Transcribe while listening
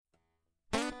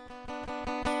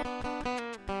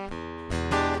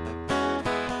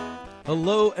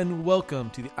Hello and welcome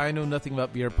to the I Know Nothing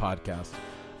About Beer podcast.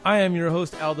 I am your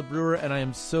host, Al the Brewer, and I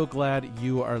am so glad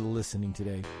you are listening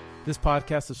today. This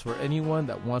podcast is for anyone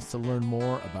that wants to learn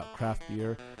more about craft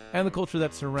beer and the culture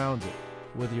that surrounds it.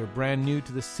 Whether you're brand new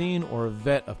to the scene or a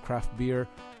vet of craft beer,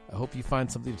 I hope you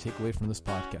find something to take away from this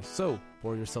podcast. So,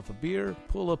 pour yourself a beer,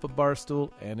 pull up a bar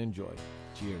stool, and enjoy.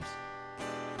 Cheers.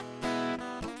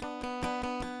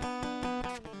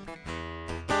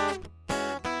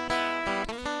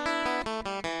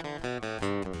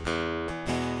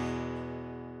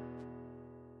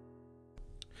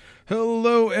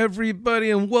 Hello, everybody,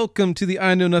 and welcome to the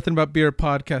I Know Nothing About Beer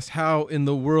podcast. How in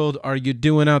the world are you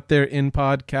doing out there in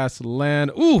podcast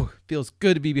land? Ooh, feels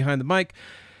good to be behind the mic.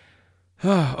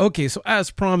 Okay, so as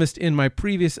promised in my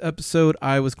previous episode,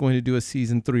 I was going to do a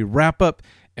season 3 wrap-up,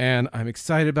 and I'm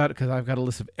excited about it because I've got a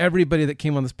list of everybody that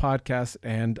came on this podcast,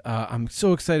 and I'm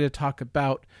so excited to talk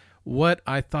about what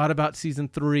I thought about season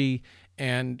 3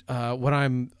 and what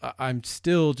I'm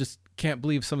still just can't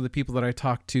believe some of the people that I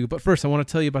talked to. But first, I want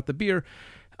to tell you about the beer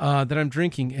that I'm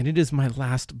drinking, and it is my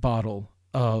last bottle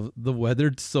of the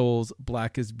Weathered Souls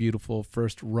Black is Beautiful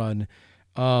first run.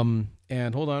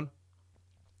 And hold on.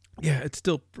 Yeah, it's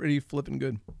still pretty flipping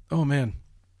good. Oh, man.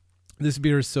 This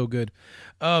beer is so good.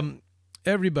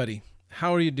 Everybody,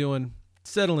 how are you doing?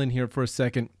 Settle in here for a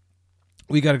second.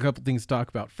 We got a couple things to talk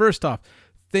about. First off,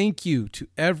 thank you to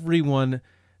everyone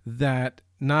that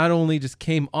not only just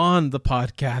came on the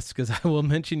podcast, because I will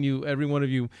mention you, every one of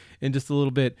you, in just a little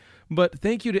bit, but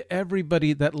thank you to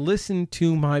everybody that listened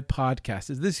to my podcast.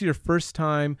 Is this your first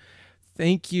time?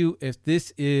 Thank you. If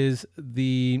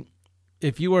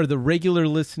you are the regular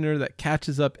listener that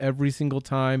catches up every single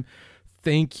time,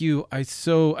 thank you. I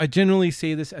genuinely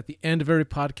say this at the end of every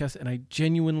podcast, and I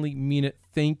genuinely mean it.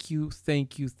 Thank you,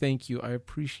 thank you, thank you. I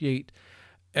appreciate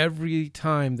every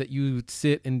time that you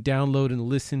sit and download and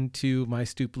listen to my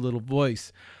stupid little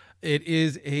voice. It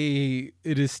is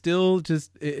still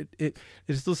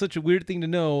such a weird thing to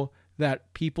know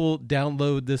that people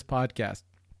download this podcast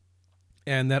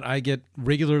and that I get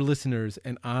regular listeners,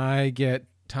 and I get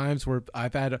times where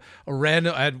I've had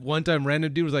I had one time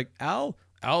random dude was like, Al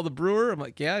the Brewer. I'm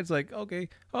like, yeah. It's like, okay.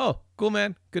 Oh, cool,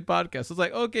 man. Good podcast. It's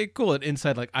like, okay, cool. And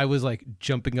inside, like, I was like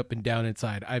jumping up and down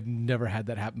inside. I've never had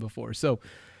that happen before. So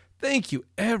thank you,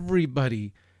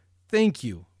 everybody. Thank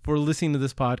you for listening to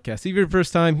this podcast. If you're your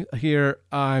first time here,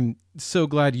 I'm so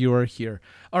glad you are here.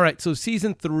 All right. So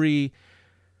season 3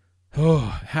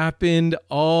 happened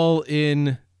all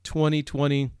in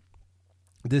 2020,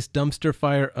 this dumpster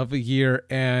fire of a year.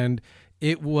 And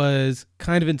it was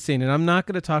kind of insane. And I'm not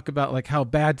going to talk about like how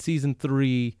bad season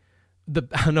 3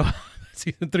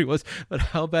 season 3 was, but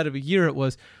how bad of a year it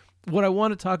was. What I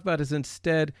want to talk about is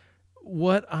instead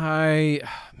what I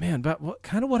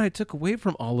took away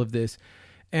from all of this.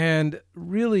 And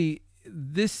really,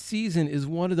 this season is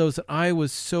one of those that I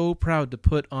was so proud to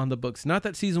put on the books. Not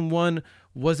that season 1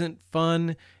 wasn't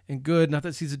fun and good, not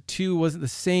that season 2 wasn't the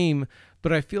same,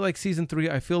 but I feel like season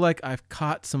 3, I feel like I've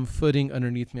caught some footing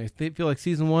underneath me. I feel like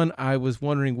season 1, I was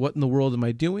wondering, what in the world am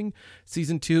I doing?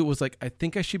 Season 2, it was like, I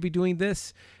think I should be doing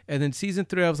this. And then season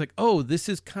 3, I was like, oh, this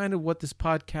is kind of what this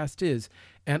podcast is.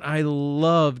 And I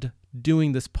loved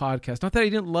doing this podcast. Not that I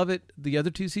didn't love it the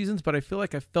other 2 seasons, but I feel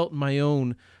like I felt my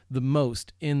own the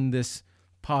most in this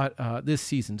this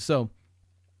season. So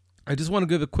I just want to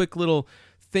give a quick little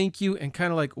thank you and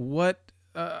kind of like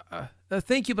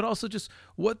thank you, but also just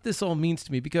what this all means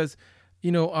to me, because,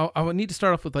 you know, I would need to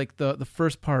start off with like the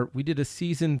first part. We did a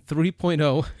season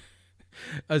 3.0,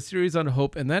 a series on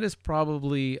hope, and that is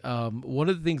probably one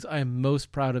of the things I am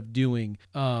most proud of doing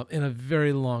in a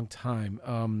very long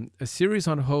time. A series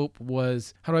on hope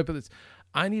was, how do I put this?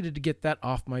 I needed to get that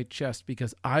off my chest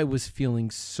because I was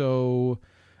feeling so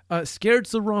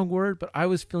scared's the wrong word, but I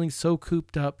was feeling so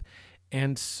cooped up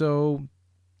and so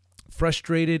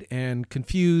frustrated and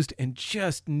confused and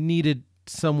just needed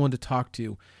someone to talk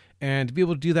to. And to be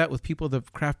able to do that with people of the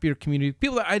craft beer community,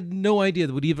 people that I had no idea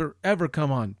that would ever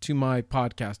come on to my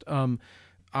podcast.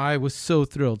 I was so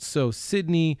thrilled. So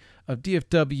Sydney of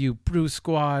DFW Beer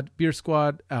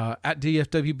Squad, at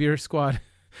DFW Beer Squad,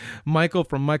 Michael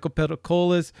from Michael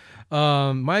Petacolas,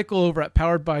 Michael over at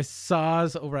Powered by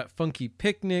Saws over at Funky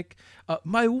Picnic.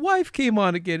 My wife came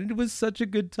on again, and it was such a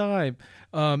good time.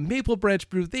 Maple Branch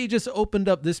Brew, they just opened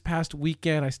up this past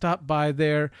weekend. I stopped by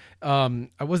there. I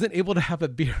wasn't able to have a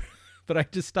beer, but I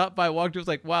just stopped by, walked, it was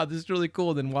like, wow, this is really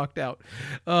cool, then walked out.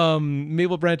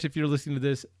 Maple Branch, if you're listening to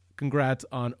this, congrats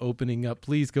on opening up.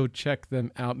 Please go check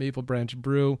them out. Maple Branch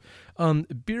Brew.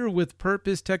 Beer with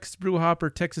Purpose, Texas Brew Hopper,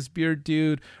 Texas Beer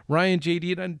Dude, Ryan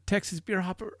JD, and Texas Beer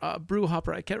Hopper, Brew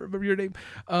Hopper. I can't remember your name.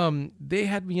 They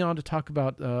had me on to talk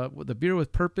about the Beer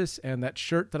with Purpose and that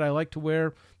shirt that I like to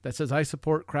wear that says I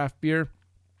support craft beer.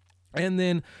 And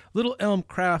then Little Elm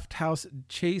Craft House,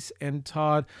 Chase and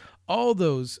Todd. All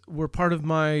those were part of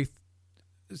my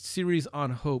series on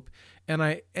hope. And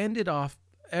I ended off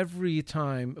every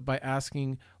time by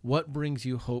asking what brings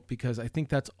you hope, because I think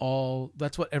that's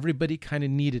what everybody kind of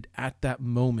needed at that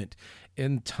moment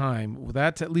in time.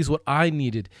 That's at least what I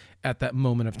needed at that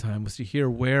moment of time, was to hear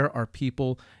where are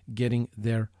people getting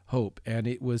their hope. And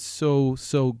it was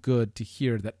so good to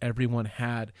hear that everyone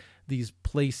had these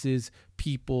places,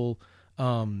 people.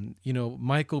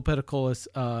 Michael Pedicolis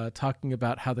talking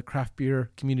about how the craft beer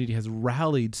community has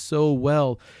rallied so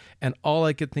well, and all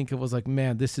I could think of was like,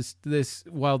 man,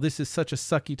 while this is such a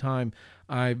sucky time,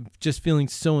 I'm just feeling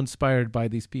so inspired by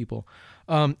these people.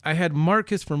 I had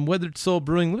Marcus from Weathered Soul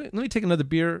Brewing. Let me take another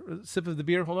sip of the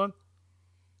beer. Hold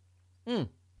on.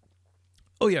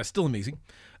 Oh yeah, still amazing.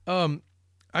 I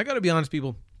got to be honest,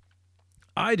 people.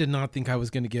 I did not think I was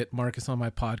going to get Marcus on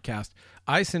my podcast.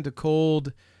 I sent a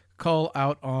cold call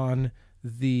out on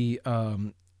the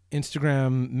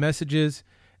Instagram messages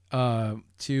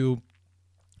to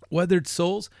Weathered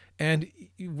Souls, and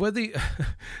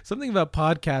something about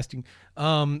podcasting.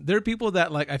 There are people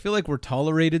that, like, I feel like we're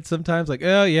tolerated sometimes, like,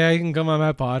 oh yeah, you can come on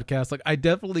my podcast. Like, I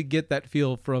definitely get that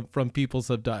feel from people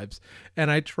sometimes,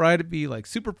 and I try to be like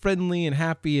super friendly and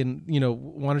happy, and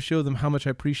want to show them how much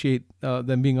I appreciate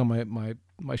them being on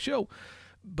my show.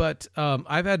 But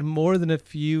I've had more than a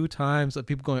few times of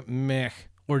people going meh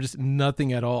or just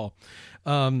nothing at all.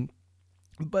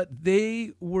 But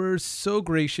they were so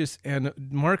gracious, and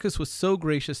Marcus was so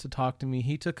gracious to talk to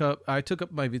me. I took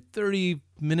up maybe 30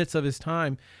 minutes of his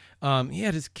time. He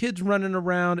had his kids running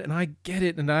around, and I get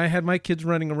it, and I had my kids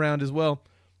running around as well.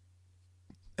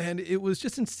 And it was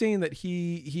just insane that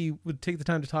he would take the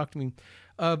time to talk to me,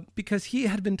 because he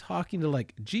had been talking to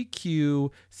like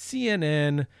GQ,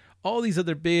 CNN, all these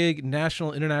other big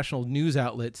national, international news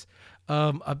outlets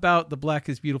about the Black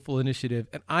is Beautiful initiative.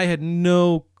 And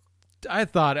I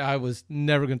thought I was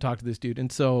never going to talk to this dude.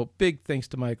 And so big thanks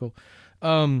to Michael.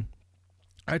 I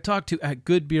talked to at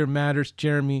Good Beer Matters,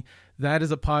 Jeremy. That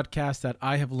is a podcast that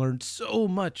I have learned so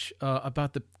much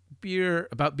about beer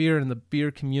and the beer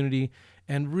community.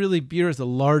 And really, beer is a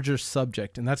larger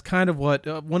subject. And that's kind of what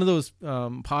one of those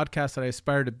podcasts that I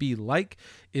aspire to be like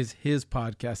is his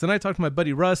podcast. And I talked to my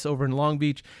buddy Russ over in Long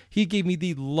Beach. He gave me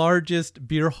the largest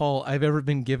beer haul I've ever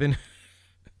been given.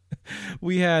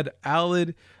 We had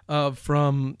Alid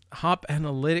from Hop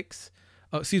Analytics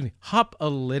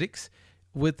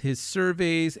with his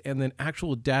surveys, and then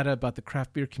actual data about the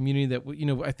craft beer community that,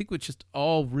 I think we just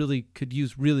all really could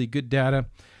use really good data.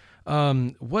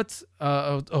 Hop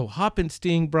and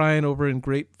Sting, Brian over in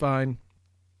Grapevine.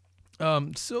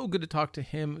 So good to talk to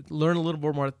him, learn a little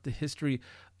more about the history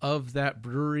of that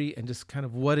brewery and just kind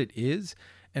of what it is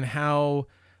and how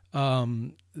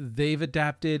they've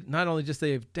adapted. Not only just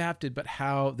they've adapted, but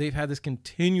how they've had this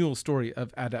continual story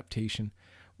of adaptation.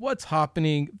 What's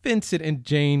happening? Vincent and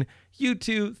Jane, you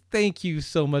two, thank you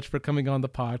so much for coming on the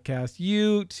podcast.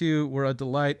 You two were a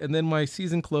delight. And then my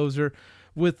season closer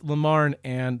with Lamar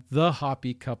and the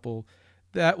Hoppy couple.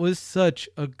 That was such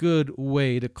a good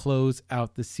way to close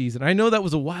out the season. I know that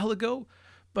was a while ago,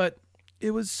 but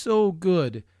it was so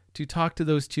good to talk to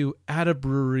those two at a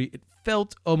brewery. It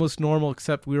felt almost normal,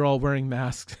 except we were all wearing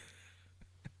masks.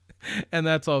 And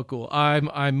that's all cool.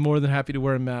 I'm more than happy to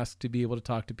wear a mask to be able to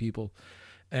talk to people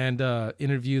and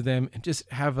interview them and just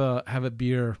have a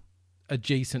beer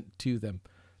adjacent to them.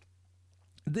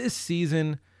 This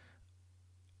season,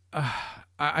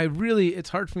 it's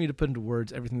hard for me to put into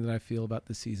words everything that I feel about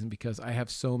this season, because I have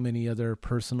so many other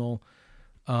personal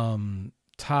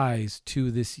ties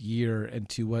to this year and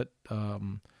to what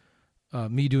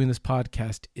me doing this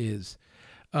podcast is.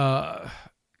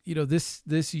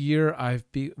 This year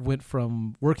went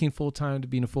from working full-time to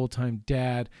being a full-time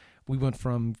dad. We went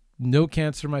from no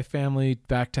cancer in my family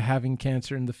back to having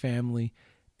cancer in the family.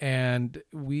 And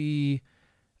we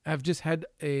have just had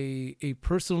a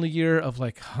personal year of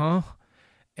like,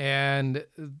 and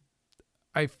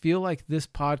I feel like this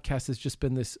podcast has just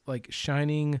been this like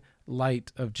shining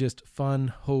light of just fun,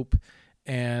 hope,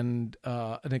 and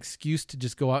an excuse to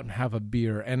just go out and have a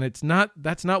beer. And that's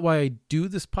not why I do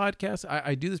this podcast.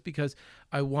 I do this because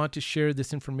I want to share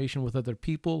this information with other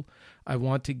people. I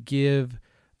want to give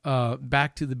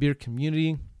back to the beer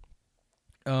community.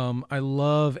 I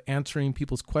love answering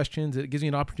people's questions. It gives me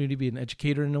an opportunity to be an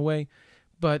educator in a way.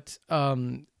 But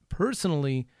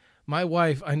personally, my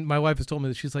wife has told me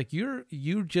that she's like,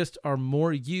 you just are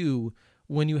more you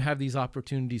when you have these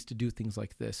opportunities to do things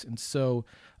like this. And so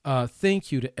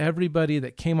thank you to everybody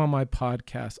that came on my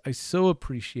podcast. I so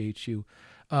appreciate you.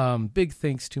 Big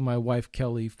thanks to my wife,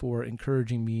 Kelly, for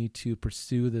encouraging me to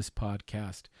pursue this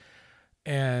podcast.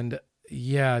 And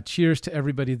yeah, cheers to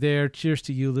everybody there. Cheers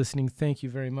to you listening. Thank you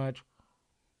very much.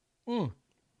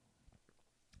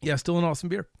 Yeah, still an awesome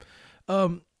beer.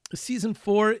 Season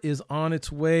 4 is on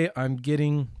its way. I'm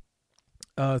getting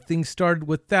things started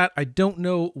with that. I don't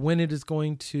know when it is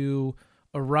going to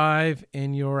arrive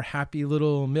in your happy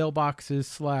little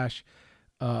mailboxes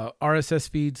 / RSS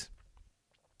feeds,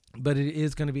 but it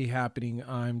is going to be happening.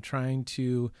 I'm trying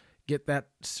to get that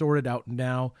sorted out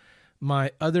now.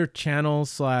 My other channel /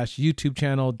 YouTube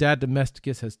channel, Dad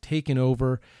Domesticus, has taken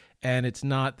over, and it's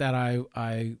not that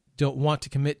I don't want to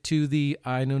commit to the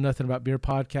I Know Nothing About Beer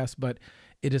podcast, but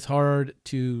it is hard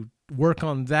to work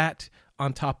on that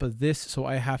on top of this, so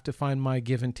I have to find my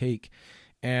give and take.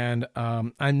 And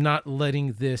I'm not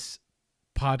letting this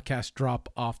podcast drop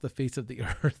off the face of the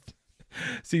earth.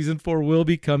 Season 4 will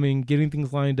be coming, getting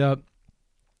things lined up.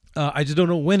 I just don't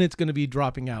know when it's going to be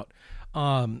dropping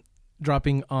in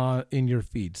your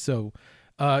feed. So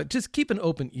just keep an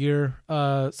open ear.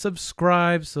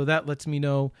 Subscribe so that lets me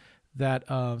know that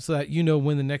so that you know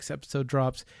when the next episode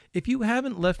drops. If you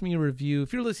haven't left me a review,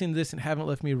 if you're listening to this and haven't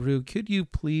left me a review, could you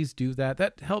please do that?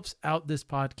 That helps out this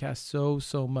podcast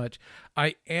so much.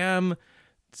 I am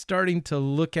starting to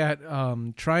look at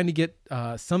trying to get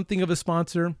something of a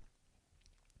sponsor.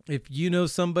 If you know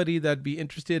somebody that'd be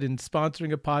interested in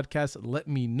sponsoring a podcast, let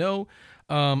me know.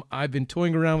 I've been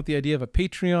toying around with the idea of a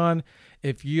Patreon.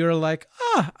 If you're like,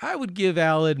 I would give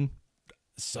Alan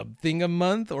something a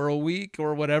month or a week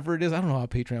or whatever it is, I don't know how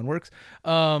Patreon works,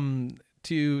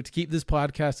 to keep this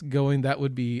podcast going, that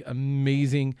would be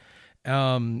amazing.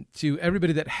 To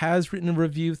everybody that has written a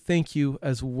review, thank you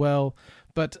as well.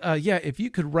 But yeah, if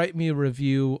you could write me a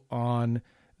review on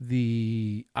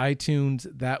the iTunes,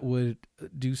 that would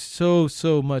do so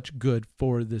much good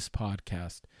for this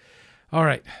podcast. All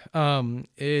right.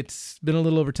 It's been a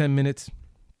little over 10 minutes.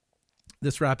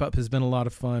 This wrap up has been a lot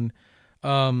of fun.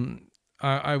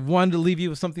 I wanted to leave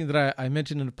you with something that I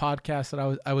mentioned in a podcast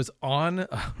that I was on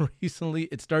recently.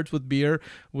 It starts with beer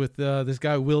with this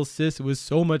guy, Will Sis. It was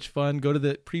so much fun. Go to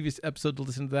the previous episode to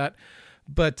listen to that.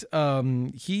 But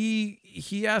he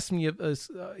asked me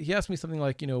something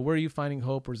like, where are you finding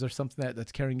hope, or is there something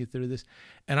that's carrying you through this?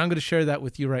 And I'm going to share that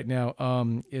with you right now.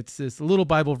 It's this little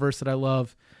Bible verse that I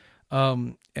love,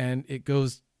 and it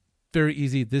goes very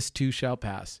easy. This too shall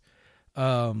pass.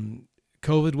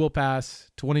 COVID will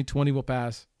pass. 2020 will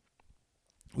pass.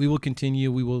 We will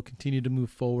continue. We will continue to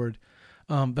move forward.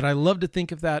 But I love to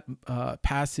think of that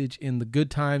passage in the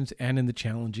good times and in the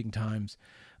challenging times.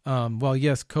 Well,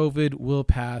 yes, COVID will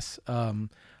pass.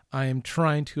 I am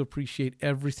trying to appreciate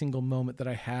every single moment that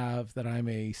I have, that I'm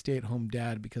a stay-at-home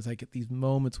dad, because I get these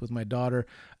moments with my daughter.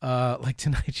 Like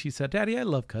tonight, she said, "Daddy, I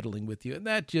love cuddling with you." And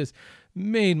that just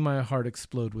made my heart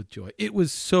explode with joy. It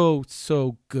was so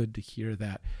good to hear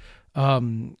that.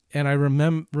 And I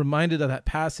reminded of that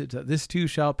passage, that this too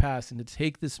shall pass, and to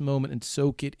take this moment and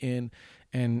soak it in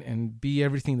and be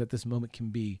everything that this moment can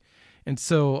be. And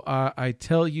so I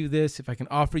tell you this, if I can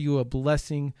offer you a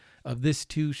blessing of this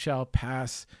too shall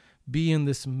pass, be in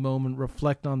this moment,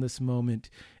 reflect on this moment,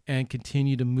 and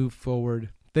continue to move forward.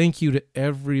 Thank you to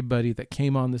everybody that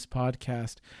came on this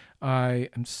podcast. I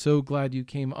am so glad you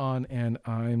came on, and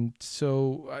I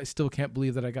still can't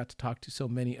believe that I got to talk to so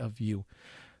many of you.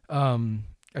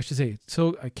 I should say,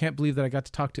 so I can't believe that I got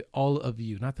to talk to all of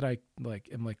you. Not that I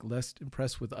am less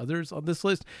impressed with others on this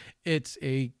list.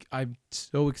 I'm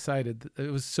so excited.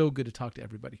 It was so good to talk to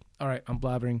everybody. All right, I'm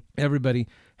blabbering. Everybody,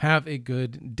 have a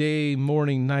good day,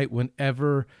 morning, night,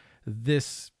 whenever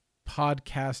this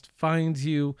podcast finds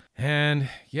you. And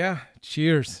yeah,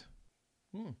 cheers.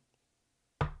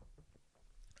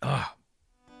 There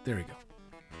we go.